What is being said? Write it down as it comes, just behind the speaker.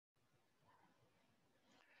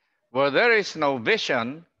Where there is no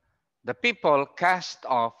vision, the people cast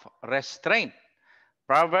off restraint.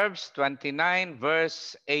 Proverbs 29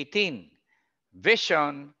 verse 18.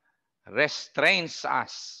 Vision restrains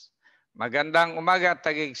us. Magandang umaga,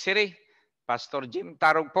 Taguig City. Pastor Jim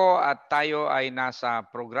Tarog po at tayo ay nasa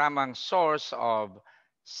programang Source of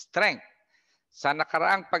Strength. Sa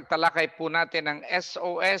nakaraang pagtalakay po natin ng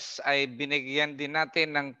SOS ay binigyan din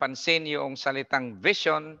natin ng pansin yung salitang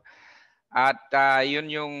vision at yun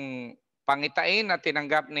yung pangitain na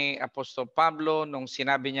tinanggap ni Apostol Pablo nung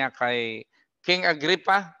sinabi niya kay King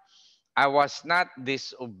Agrippa, I was not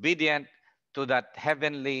disobedient to that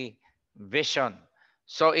heavenly vision.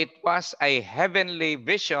 So it was a heavenly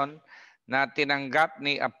vision na tinanggap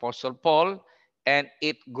ni Apostle Paul and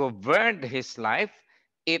it governed his life,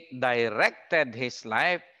 it directed his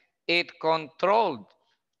life, it controlled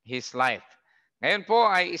his life. Ngayon po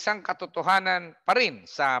ay isang katotohanan pa rin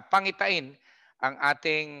sa pangitain ang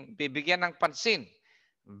ating bibigyan ng pansin.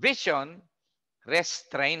 Vision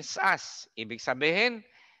restrains us. Ibig sabihin,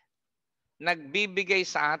 nagbibigay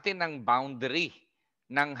sa atin ng boundary,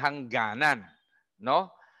 ng hangganan. No?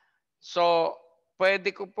 So,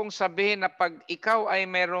 pwede ko pong sabihin na pag ikaw ay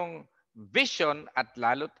merong vision at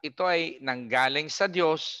lalo't ito ay nanggaling sa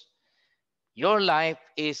Diyos, your life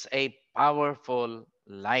is a powerful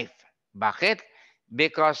life. Bakit?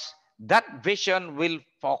 Because that vision will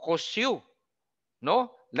focus you. No?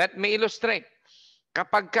 Let me illustrate.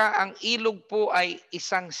 Kapag ka ang ilog po ay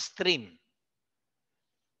isang stream,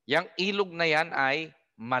 yang ilog na yan ay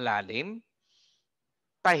malalim,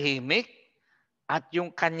 tahimik, at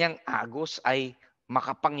yung kanyang agos ay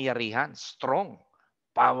makapangyarihan, strong,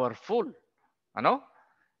 powerful. Ano?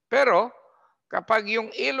 Pero kapag yung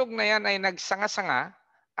ilog na yan ay nagsanga-sanga,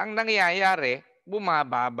 ang nangyayari,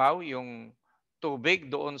 bumababaw yung tubig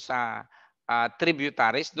doon sa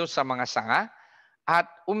tributaries, doon sa mga sanga, at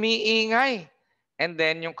umiingay. And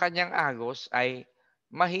then yung kanyang agos ay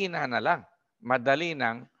mahina na lang, madali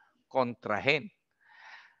nang kontrahin.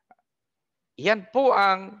 Yan po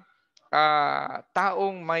ang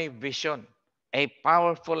taong may vision, a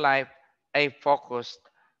powerful life, a focused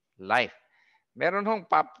life. Meron hong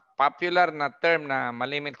popular na term na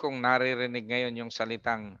malimit kong naririnig ngayon yung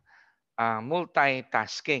salitang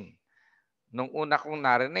multitasking. Nung una kong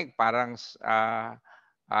narinig, parang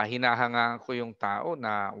hinahangaan ko yung tao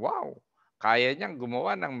na wow, kaya niyang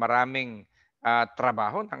gumawa ng maraming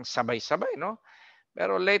trabaho ng sabay-sabay, no?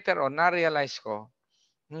 Pero later on, na-realize ko,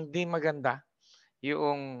 hindi maganda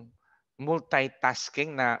yung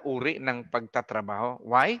multitasking na uri ng pagtatrabaho.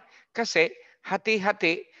 Why? Kasi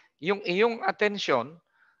hati-hati yung iyong atensyon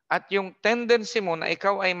at yung tendency mo na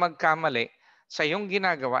ikaw ay magkamali sa iyong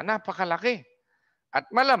ginagawa, napakalaki. At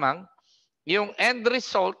malamang, yung end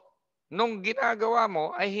result nung ginagawa mo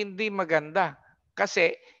ay hindi maganda.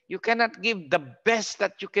 Kasi you cannot give the best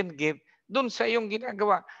that you can give dun sa iyong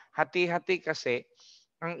ginagawa. Hati-hati kasi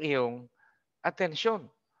ang iyong atensyon.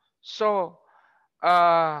 So,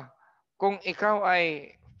 kung ikaw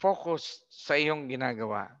ay focus sa iyong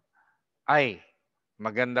ginagawa, ay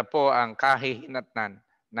maganda po ang kahihinatnan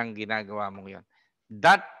ng ginagawa mong yon.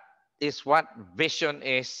 That is what vision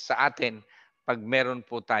is sa atin pag meron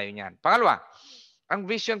po tayo niyan. Pangalawa, ang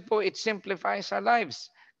vision po, it simplifies our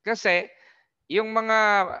lives. Kasi yung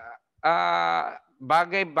mga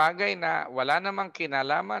bagay-bagay na wala namang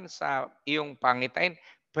kinalaman sa iyong pangitain,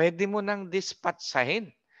 pwede mo nang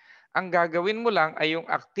dispatsahin. Ang gagawin mo lang ay yung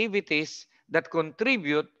activities that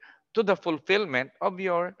contribute to the fulfillment of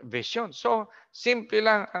your vision. So, simple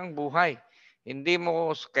lang ang buhay. Hindi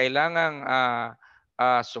mo kailangang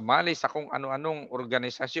sumali sa kung ano-anong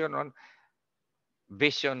organisasyon.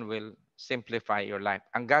 Vision will simplify your life.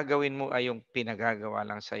 Ang gagawin mo ay yung pinagagawa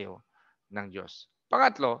lang sa iyo ng Diyos.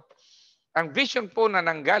 Pangatlo, ang vision po na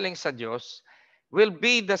nanggaling sa Diyos will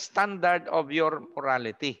be the standard of your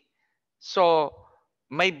morality. So,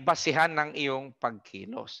 may basihan ng iyong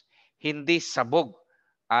pagkilos. Hindi sabog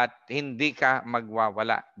at hindi ka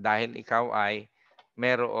magwawala dahil ikaw ay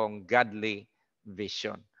merong godly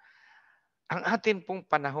vision. Ang atin pong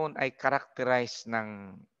panahon ay characterized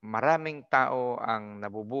ng maraming tao ang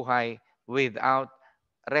nabubuhay without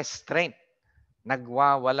restraint.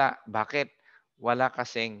 Nagwawala. Bakit? Wala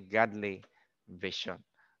kasing godly vision.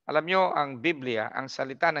 Alam nyo, ang Biblia, ang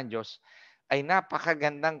salita ng Diyos, ay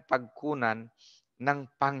napakagandang pagkunan ng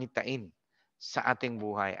pangitain sa ating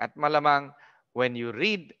buhay. At malamang, when you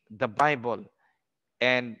read the Bible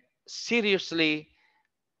and seriously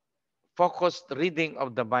focused reading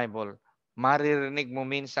of the Bible, maririnig mo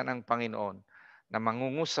minsan ang Panginoon na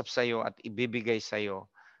mangungusap sa iyo at ibibigay sa iyo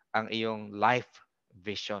ang iyong life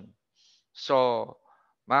vision. So,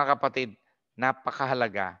 mga kapatid,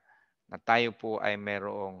 napakahalaga na tayo po ay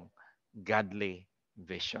mayroong godly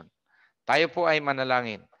vision. Tayo po ay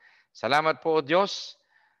manalangin. Salamat po, O Diyos,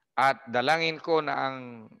 at dalangin ko na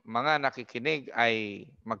ang mga nakikinig ay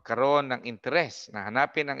magkaroon ng interes na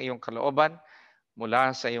hanapin ang iyong kalooban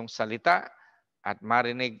mula sa iyong salita at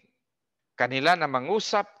marinig kanila na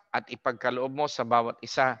mangusap at ipagkaloob mo sa bawat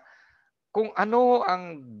isa kung ano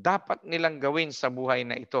ang dapat nilang gawin sa buhay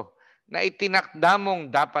na ito, na itinakda mong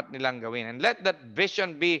dapat nilang gawin. And let that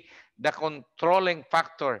vision be the controlling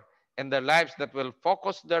factor in their lives that will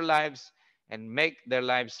focus their lives and make their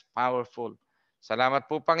lives powerful. Salamat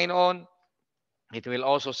po, Panginoon. It will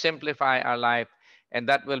also simplify our life and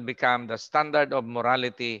that will become the standard of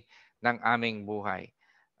morality ng aming buhay.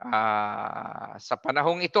 Sa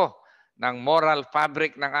panahong ito, ng moral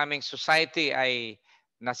fabric ng aming society ay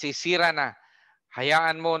nasisira na.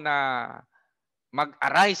 Hayaan mo na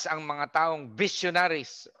mag-arise ang mga taong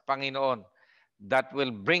visionaries, Panginoon, that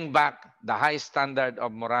will bring back the high standard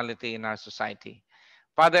of morality in our society.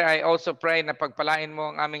 Father, I also pray na pagpalain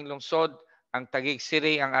mo ang aming lungsod, ang Taguig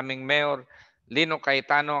City, ang aming mayor, Lino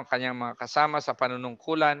Cayetano, ang kanyang mga kasama sa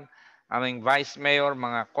panunungkulan, aming vice mayor,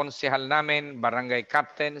 mga konsehal namin, barangay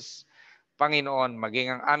captains, Panginoon,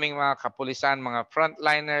 maging ang aming mga kapulisan, mga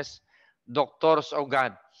frontliners, doctors, O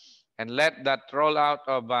God, and let that rollout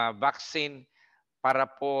of vaccine para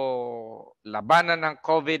po labanan ng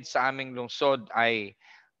COVID sa aming lungsod ay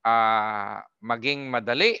maging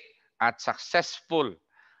madali at successful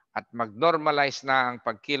at mag-normalize na ang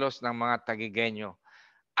pagkilos ng mga Tagigenyo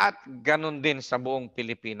at ganun din sa buong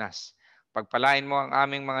Pilipinas. Pagpalain mo ang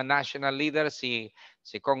aming mga national leaders,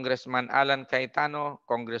 si Congressman Alan Cayetano,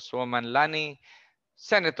 Congresswoman Lani,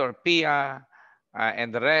 Senator Pia,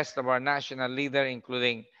 and the rest of our national leader,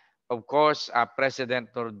 including, of course,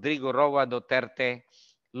 President Rodrigo Roa Duterte.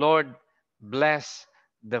 Lord, bless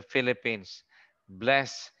the Philippines.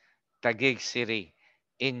 Bless Taguig City.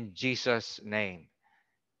 In Jesus' name.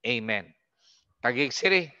 Amen. Taguig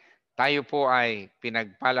City, tayo po ay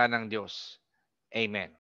pinagpala ng Diyos. Amen.